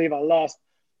can't believe I lost.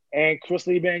 And Chris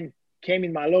Lieben came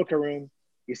in my locker room.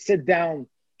 He sit down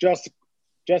just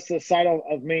to the side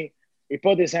of me. He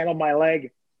put his hand on my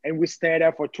leg, and we stayed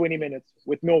there for 20 minutes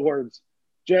with no words.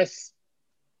 Just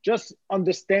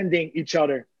understanding each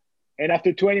other. And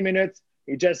after 20 minutes,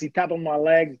 he tapped on my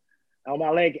leg,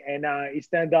 and he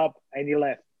stand up and he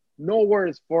left. No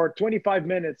words for 25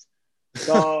 minutes.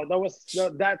 So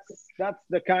that's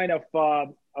the kind of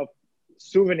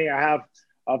souvenir I have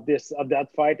of that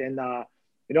fight. And I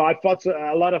fought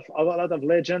a lot of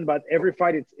legend, but every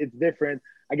fight it's different.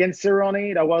 Against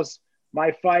Cerrone, that was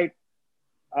my fight.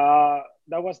 That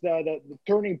was the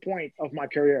turning point of my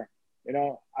career.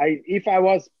 If I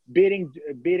was beating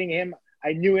him,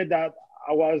 I knew it that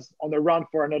I was on the run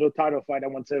for another title fight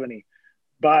at 170.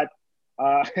 But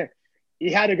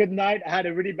he had a good night. I had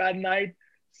a really bad night.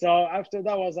 So after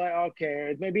that, I was like,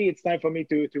 okay, maybe it's time for me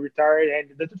to retire.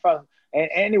 And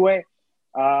anyway,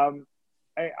 um,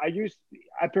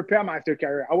 I prepare my after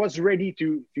career. I was ready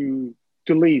to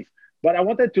leave, but I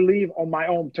wanted to leave on my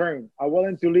own term. I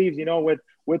wanted to leave,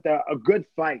 with a good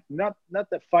fight, not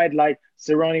the fight like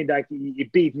Cerrone that he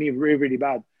beat me really really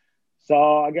bad.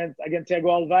 So against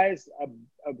Thiago Alves,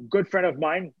 a good friend of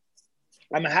mine,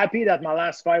 I'm happy that my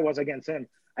last fight was against him,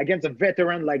 against a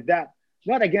veteran like that,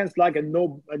 not against like a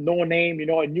no name,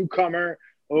 a newcomer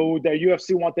who the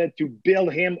UFC wanted to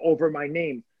build him over my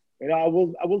name. I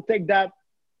will take that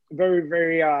very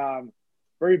very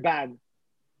very bad,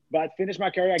 but finish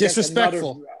my career against another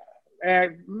Disrespectful.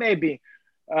 maybe.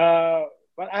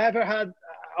 But I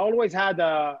always had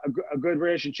a good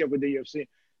relationship with the UFC.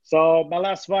 So my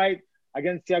last fight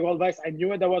against Thiago Alves, I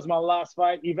knew it. That was my last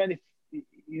fight, even if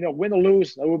win or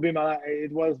lose,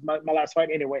 it was my last fight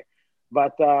anyway.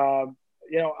 But I'm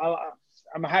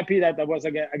happy that was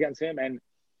against him, and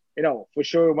for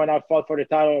sure when I fought for the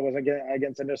title, it was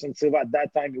against Anderson Silva. At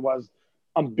that time, it was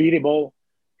unbeatable,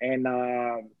 and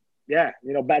yeah,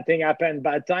 bad thing happened,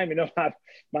 bad time.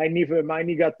 My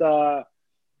knee got.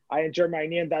 I injured my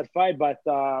knee in that fight, but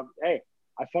hey,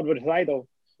 I fought with the title.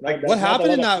 Like, what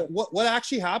happened in that? What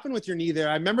actually happened with your knee there?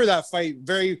 I remember that fight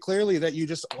very clearly. That you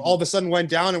just all of a sudden went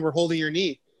down and were holding your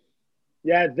knee.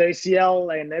 Yeah, the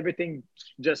ACL and everything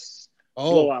just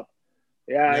blew up.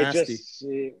 Yeah, nasty. it just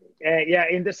yeah.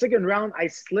 In the second round, I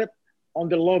slipped on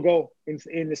the logo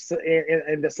in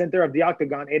the center of the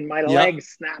octagon, and my leg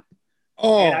snapped.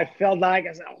 Oh, and I felt like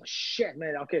I said, "Oh shit,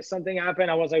 man! Okay, something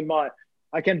happened." I was like, "Man,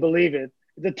 I can't believe it!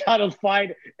 The title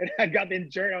fight, and I got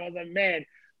injured." I was like, "Man!"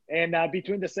 And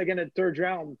between the second and third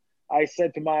round, I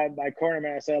said to my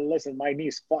cornerman, I said, "Listen, my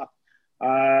knee's fucked."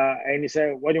 And he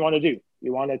said, "What do you want to do?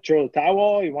 You want to throw the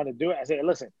towel? You want to do it?" I said,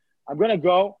 "Listen, I'm gonna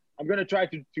go. I'm gonna try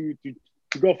to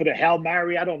go for the Hail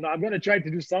Mary. I don't know. I'm gonna try to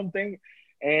do something."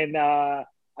 And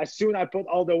as soon I put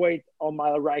all the weight on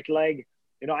my right leg,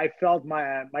 I felt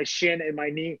my shin and my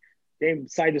knee came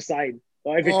side to side.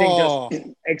 So everything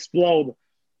just exploded.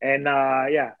 And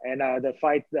yeah, and the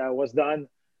fight was done.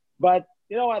 But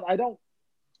you know what? I don't.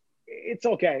 It's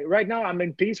okay. Right now, I'm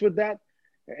in peace with that,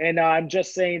 and I'm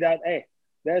just saying that hey,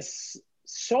 there's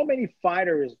so many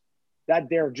fighters that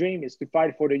their dream is to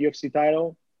fight for the UFC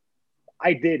title.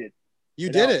 I did it. You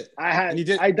did it. I had. And you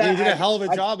did. I, You did a I, hell of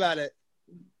a I, job at it.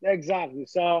 exactly.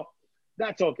 So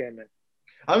that's okay, man.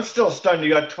 I'm still stunned you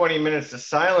got 20 minutes of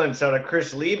silence out of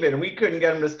Chris Lieben. We couldn't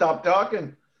get him to stop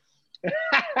talking.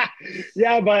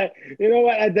 Yeah, but you know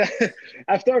what?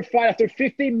 After a fight, after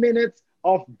 15 minutes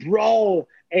of brawl,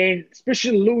 and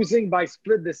especially losing by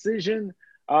split decision,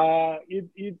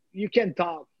 you can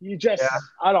talk. You just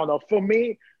I don't know. For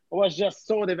me, I was just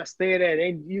so devastated,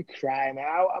 and you cry, man.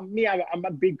 I'm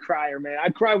a big crier, man. I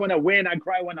cry when I win. I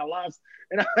cry when I lost,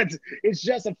 and it's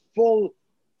just a full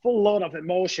load of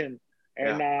emotion,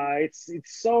 and it's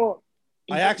so.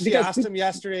 I actually asked him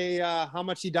yesterday how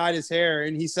much he dyed his hair,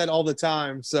 and he said all the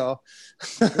time. So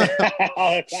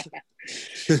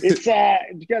it's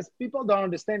because people don't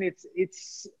understand.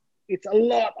 It's a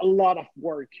lot of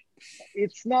work.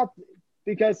 It's not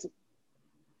because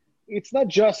it's not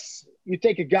just you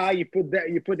take a guy, you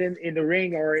put in the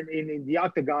ring or in the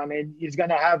octagon, and he's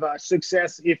gonna have a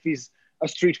success if he's a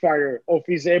street fighter or if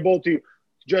he's able to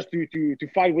just to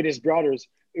fight with his brothers.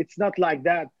 It's not like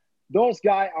that. Those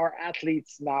guys are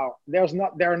athletes now.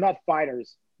 They're not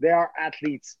fighters. They are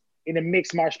athletes in a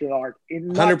mixed martial art.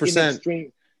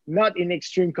 100%. Not in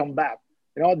extreme combat.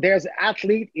 There's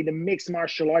athlete in the mixed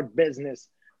martial art business.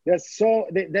 There's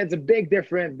a big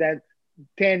difference than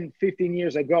 10, 15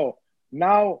 years ago.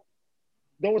 Now,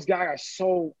 those guys are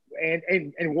so, and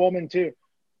women too,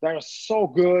 they're so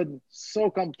good, so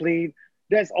complete.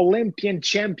 There's Olympian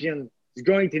champion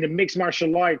going to the mixed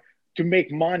martial art to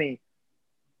make money.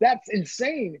 That's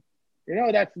insane.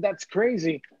 That's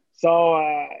crazy. So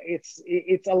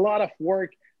it's a lot of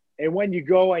work. And when you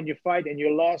go and you fight and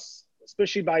you lost,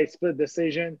 especially by split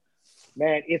decision,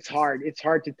 man, it's hard. It's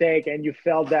hard to take. And you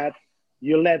felt that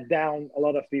you let down a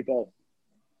lot of people.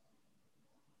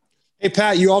 Hey,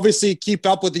 Pat, you obviously keep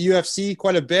up with the UFC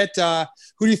quite a bit.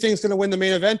 Who do you think is going to win the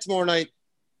main event tomorrow night?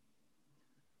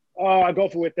 Oh, I go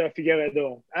for with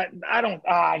Figueiredo. I don't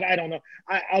know.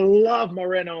 I love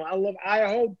Moreno.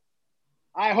 I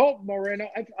hope Moreno.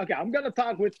 Okay, I'm gonna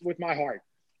talk with my heart.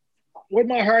 With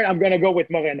my heart, I'm gonna go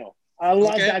with Moreno. I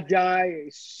love that guy.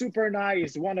 He's super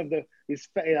nice. He's one of his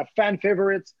fan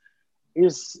favorites.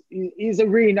 He's a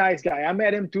really nice guy. I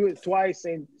met him twice,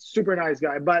 and super nice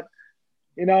guy. But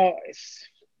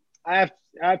I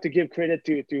have to give credit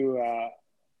to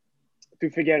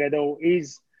Figueiredo.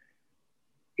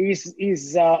 He's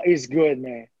good,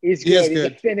 man. He's He is good. He's a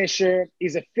good. finisher.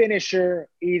 He's a finisher.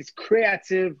 He's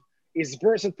creative. He's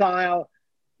versatile.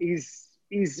 He's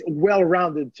well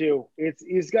rounded too.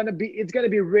 It's gonna be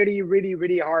really really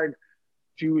really hard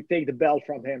to take the belt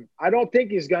from him. I don't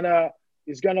think he's gonna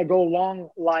go long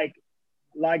like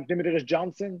Demetrius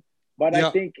Johnson, but I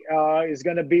Yeah. think it's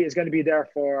gonna be there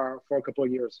for a couple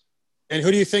of years. And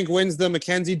who do you think wins the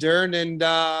Mackenzie Dern and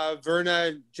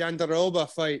Verna Jandaroba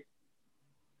fight?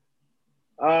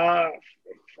 Uh,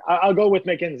 I'll go with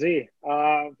McKenzie.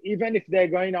 Even if they're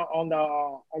going on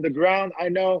the ground, I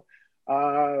know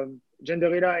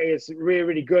Jandarita is really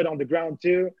really good on the ground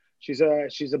too. She's a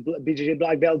BJJ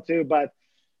black belt too, but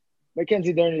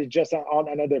Mackenzie Dern is just on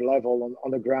another level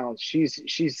on the ground.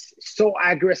 She's so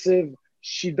aggressive.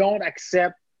 She don't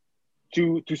accept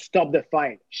to stop the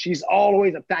fight. She's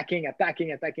always attacking,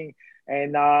 attacking, attacking,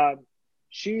 and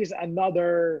she's on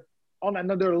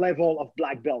another level of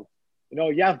black belt. You know,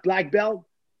 you have black belt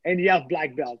and you have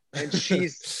black belt, and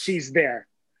she's there.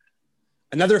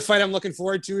 Another fight I'm looking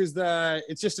forward to is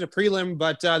it's just a prelim,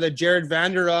 but the Jared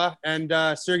Vandera and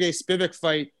Sergey Spivak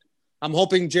fight. I'm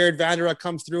hoping Jared Vandera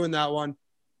comes through in that one.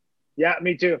 Yeah,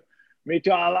 me too. Me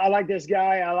too. I like this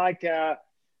guy. I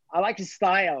like his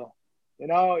style. You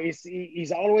know,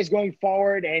 he's always going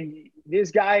forward, and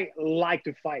this guy like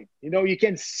to fight. You know, you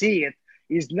can see it.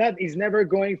 He's never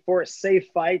going for a safe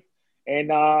fight. And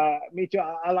me too.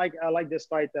 I like this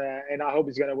fight, and I hope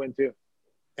he's gonna win too.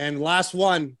 And last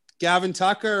one, Gavin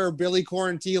Tucker or Billy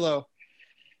Quarantillo?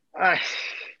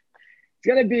 It's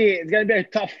gonna be a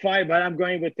tough fight, but I'm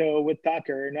going with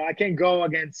Tucker. You know, I can't go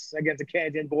against a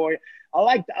Canadian boy. I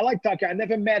like Tucker. I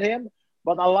never met him,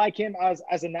 but I like him as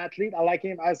an athlete. I like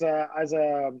him as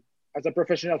a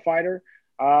professional fighter.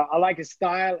 I like his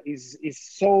style. He's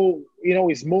so, you know,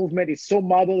 his movement is so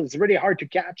mobile. It's really hard to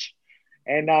catch.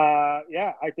 And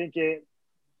yeah, I think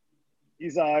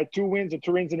he's 2 wins or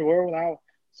 2 rings in a row now.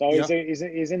 So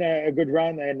he's in a good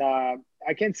run, and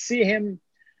I can see him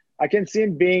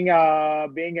being a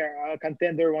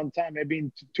contender one time, maybe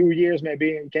in 2 years,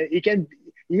 maybe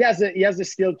he has the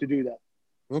skill to do that.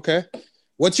 Okay.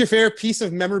 What's your favorite piece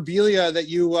of memorabilia that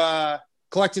you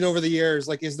collected over the years?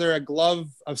 Like, is there a glove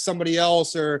of somebody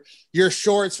else, or your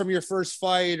shorts from your first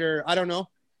fight, or I don't know?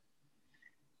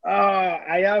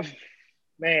 I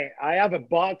have a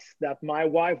box that my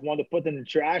wife wanted to put in the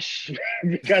trash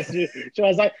because she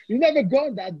was like, "You never go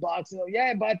in that box." So,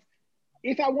 yeah, but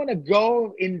if I want to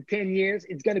go in 10 years,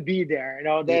 it's gonna be there. You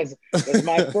know, there's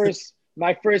my first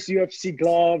UFC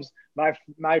gloves,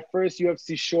 my first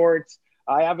UFC shorts.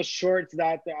 I have a short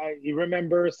that you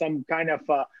remember some kind of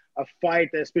a fight,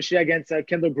 especially against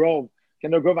Kendall Grove.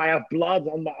 Kendall Grove, I have blood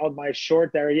on my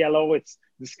short. They're yellow. It's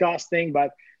disgusting,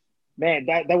 but man,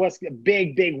 that was a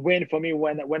big win for me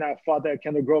when I fought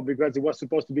Kendall Grove, because it was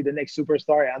supposed to be the next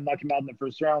superstar. I knocked him out in the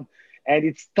first round, and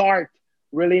it started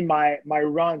really my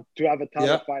run to have a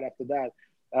title fight after that.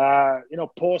 You know,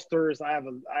 posters. I have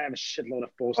a shitload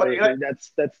of posters. Oh, yeah.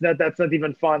 That's not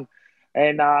even fun.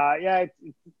 And yeah,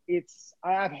 it's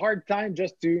I have hard time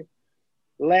just to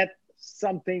let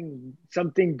something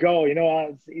go. You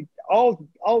know, all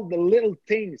the little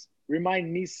things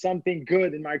remind me something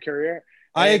good in my career.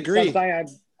 I agree.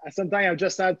 Sometimes I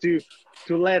just have to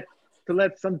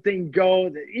let something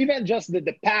go. Even just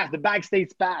the past, the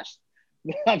backstage pass.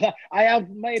 I have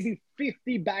maybe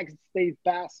 50 backstage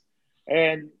pass,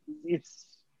 and it's,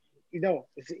 you know.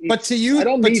 But to you, I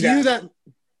don't need that.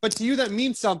 But to you, that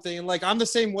means something. And like, I'm the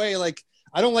same way. Like,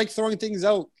 I don't like throwing things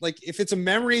out. Like, if it's a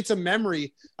memory, it's a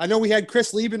memory. I know we had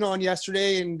Chris Lieben on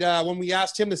yesterday, and when we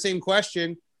asked him the same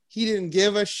question, he didn't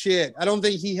give a shit. I don't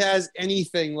think he has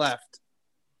anything left.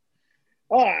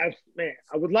 Oh, man,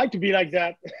 I would like to be like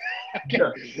that.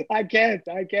 I can't.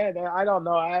 I don't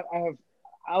know.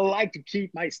 I like to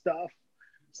keep my stuff.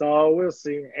 So we'll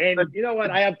see. And you know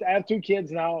what? I have 2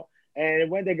 kids now,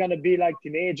 and when they're gonna be like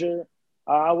teenager,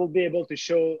 I will be able to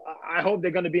show. I hope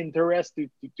they're gonna be interested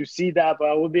to see that, but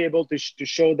I will be able to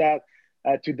show that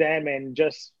to them, and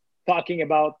just talking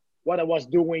about what I was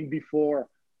doing before,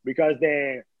 because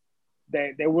they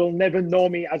will never know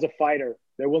me as a fighter.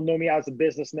 They will know me as a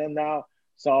businessman now.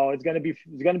 So it's gonna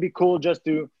be cool just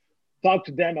to talk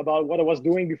to them about what I was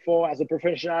doing before as a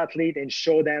professional athlete, and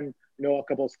show them, you know, a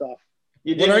couple of stuff.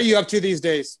 What are you up to these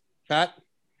days, Pat?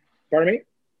 Pardon me?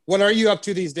 What are you up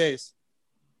to these days?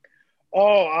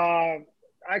 Oh,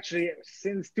 actually,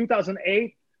 since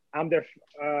 2008, I'm the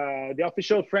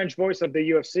official French voice of the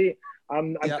UFC.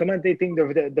 I'm commentating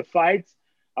the fights.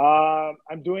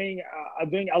 I'm doing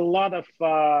a lot of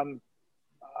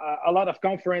a lot of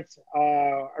conference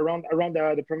around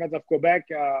the province of Quebec.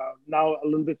 Now a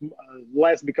little bit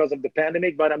less because of the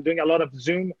pandemic, but I'm doing a lot of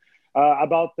Zoom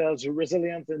about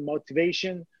resilience and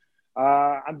motivation.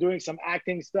 I'm doing some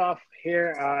acting stuff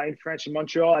here in French in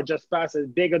Montreal. I just passed a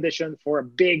big audition for a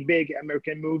big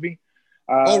American movie.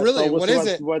 Oh, really? So we'll what see is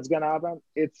it? what's gonna happen.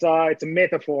 It's a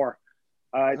Metaphor.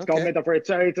 It's called Metaphor. It's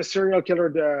a serial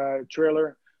killer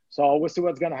thriller. So we'll see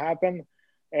what's gonna happen.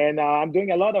 And I'm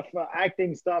doing a lot of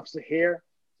acting stuff here.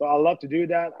 So I love to do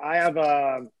that. I have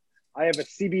a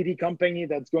CBD company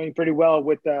that's going pretty well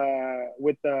with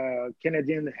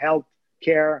Canadian health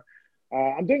care.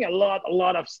 I'm doing a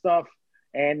lot of stuff,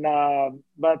 and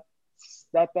but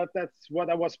that's what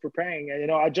I was preparing. You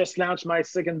know, I just launched my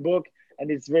second book, and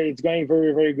it's going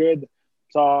very good.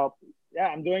 So yeah,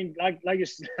 I'm doing like you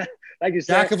like you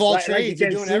said, Jack of all like trades.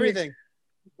 You're doing everything.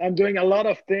 I'm doing a lot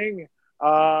of things.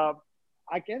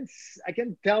 I can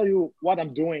tell you what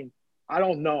I'm doing. I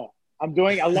don't know. I'm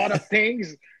doing a lot of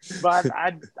things, but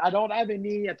I don't have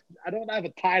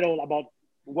a title about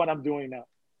what I'm doing now.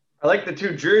 I like the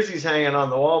 2 jerseys hanging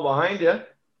on the wall behind you.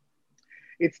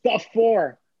 It's Tough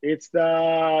 4. It's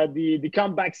the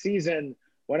comeback season.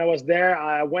 When I was there,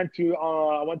 I went to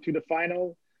the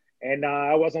final, and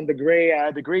I was on the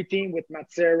gray team with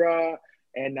Matt Serra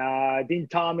and Dean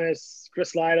Thomas,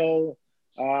 Chris Lytle.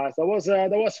 So that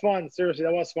was fun. Seriously,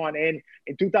 that was fun. And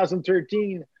in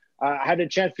 2013, I had a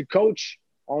chance to coach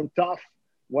on Tough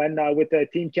when with the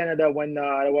Team Canada when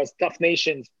it was Tough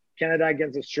Nations, Canada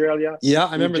against Australia. Yeah,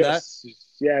 I remember that.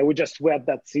 Yeah, we just swept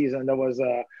that season. That was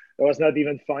not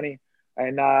even funny.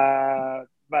 And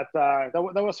but that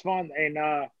was fun. And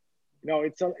you know,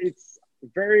 it's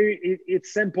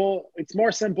simple. It's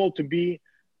more simple to be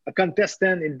a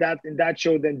contestant in that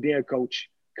show than being a coach.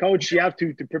 Coach, you have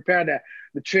to prepare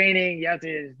the training. You have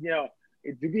to, you know,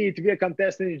 to be a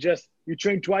contestant. You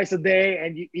train twice a day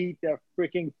and you eat a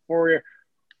freaking for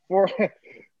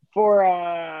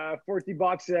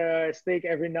 $40 steak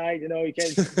every night. You know, you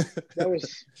can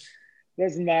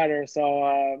doesn't matter.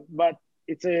 So, but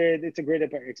it's a great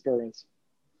experience.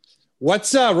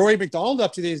 What's Rory McDonald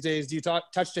up to these days? Do you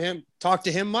talk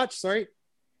to him much? Sorry.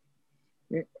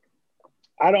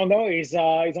 I don't know. He's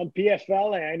on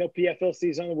PFL, and I know PFL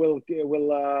season will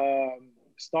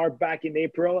start back in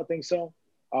April. I think so.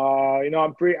 You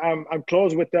know, I'm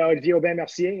close with Olivier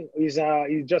Aubin-Mercier. He's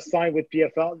just signed with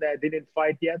PFL. They didn't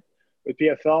fight yet with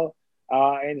PFL,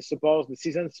 and the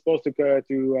season is supposed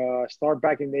to start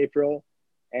back in April.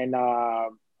 And I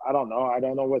don't know. I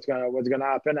don't know what's gonna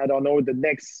happen. I don't know the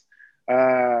next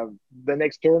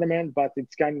tournament, but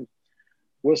it's kind.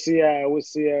 We'll see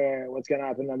what's gonna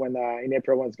happen when in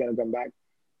April when it's gonna come back.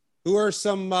 Who are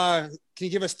some? Can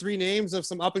you give us 3 names of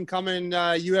some up and coming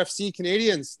UFC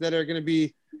Canadians that are going to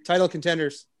be title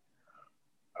contenders?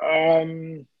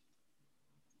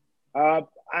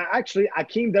 Actually,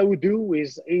 Akeem Dawoudou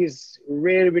is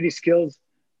really skilled.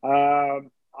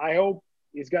 I hope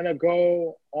he's gonna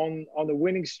go on the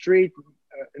winning streak.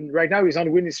 And right now he's on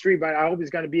the winning streak, but I hope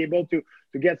he's gonna be able to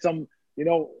get some, you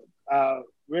know,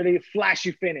 really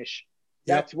flashy finish.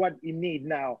 That's what he need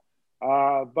now.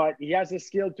 But he has the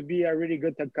skill to be a really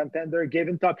good contender.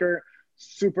 Gavin Tucker,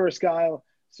 super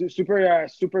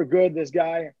good, this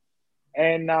guy.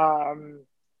 And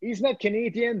he's not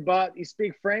Canadian, but he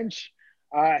speaks French.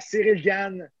 Cyril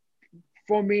Gane,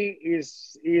 for me,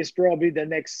 is probably the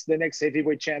next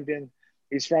heavyweight champion.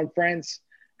 He's from France,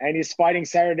 and he's fighting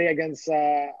Saturday against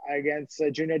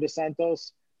Junior Dos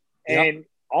Santos. And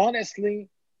honestly,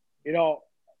 you know,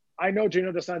 I know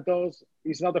Junior Dos Santos.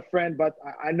 He's not a friend, but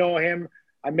I know him.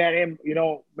 I met him, you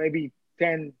know, maybe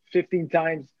 10, 15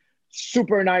 times.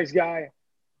 Super nice guy.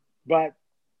 But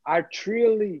I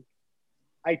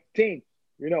think,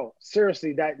 you know,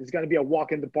 seriously, that is going to be a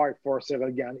walk in the park for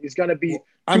Cyril Gane. It's going to be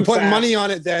I'm putting money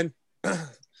on it then.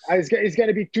 It's going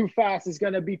to be too fast. It's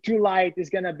going to be too light. It's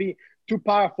going to be too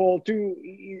powerful.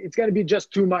 It's going to be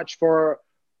just too much for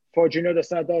Junior Dos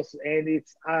Santos. And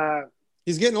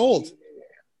he's getting old.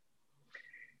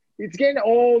 It's getting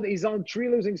old. He's on 3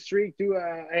 losing streak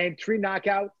and 3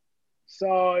 knockouts.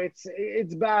 So it's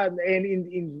bad. And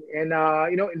you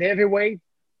know, in heavyweight,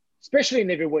 especially in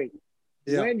heavyweight,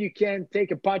 when you can't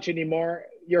take a punch anymore,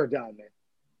 you're done, man.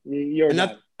 You're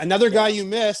done. Another guy you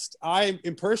missed, I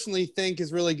personally think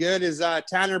is really good, is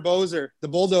Tanner Boser, the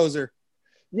Bulldozer.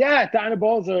 Yeah, Tanner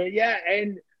Boser. Yeah,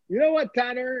 and you know what?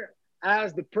 Tanner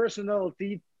has the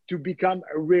personality to become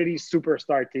a really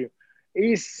superstar too.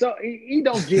 He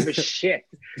don't give a shit.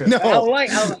 No, I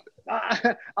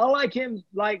like him,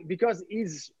 like, because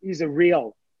he's a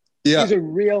real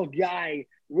guy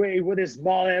with his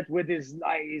mullet, with his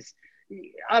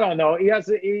I don't know.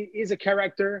 He's a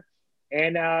character,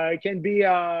 and it can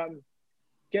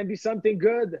be something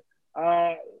good.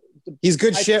 He's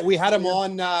good shit. We had him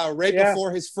on right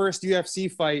before his first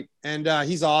UFC fight, and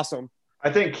he's awesome.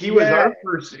 I think he was our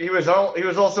first. He was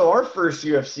also our first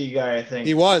UFC guy. I think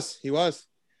he was.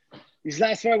 His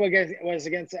last fight was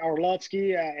against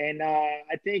Arlovsky, and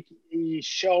I think he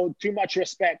showed too much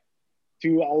respect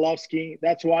to Arlovsky.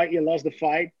 That's why he lost the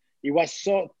fight. He was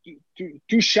so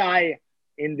too shy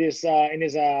in this fight,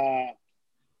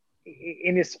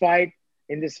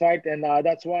 and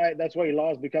that's why he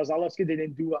lost, because Arlovsky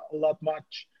didn't do a lot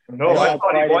much. No, I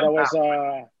thought he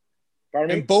won.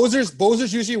 And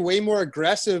Bozer's usually way more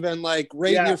aggressive and like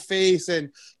right in your face and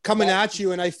coming at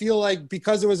you. And I feel like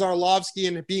because it was Arlovsky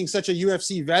and being such a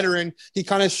UFC veteran, he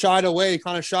kind of shied away.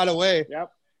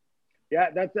 Yep.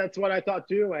 Yeah, that's what I thought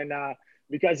too. And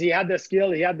because he had the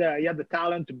skill, he had the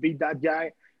talent to beat that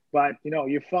guy. But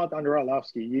you fought under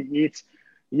Arlovsky.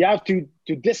 You have to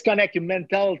disconnect your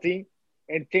mentality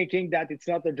and thinking that it's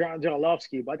not the John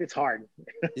Arlovsky, but it's hard.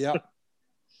 Yeah.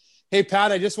 Hey,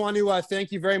 Pat, I just want to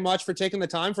thank you very much for taking the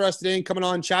time for us today and coming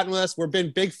on and chatting with us. We've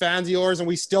been big fans of yours, and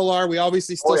we still are. We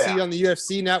obviously still see you on the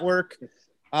UFC network.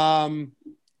 Can't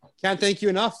thank you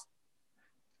enough.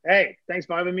 Hey, thanks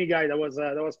for having me, guys. That was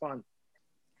fun.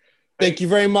 Thank you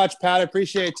very much, Pat. I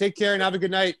appreciate it. Take care and have a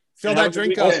good night. Fill that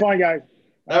drink up. That was fun, guys.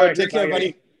 All right, take care,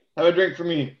 buddy. Have a drink for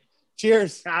me.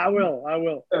 Cheers. I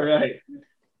will. All right.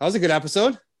 That was a good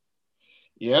episode.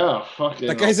 Yeah, fucking.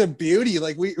 That guy's a beauty.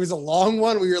 Like it was a long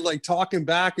one. We were like talking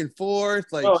back and forth.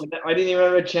 Like I didn't even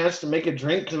have a chance to make a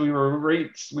drink because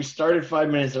we started 5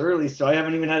 minutes early, so I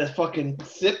haven't even had a fucking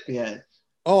sip yet.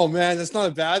 Oh man, that's not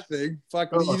a bad thing.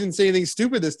 Fuck, you didn't say anything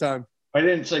stupid this time. I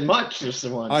didn't say much, just the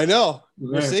one. I know.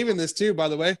 We're saving this too, by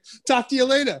the way. Talk to you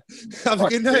later. Have a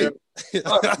good night.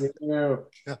 Fuck you.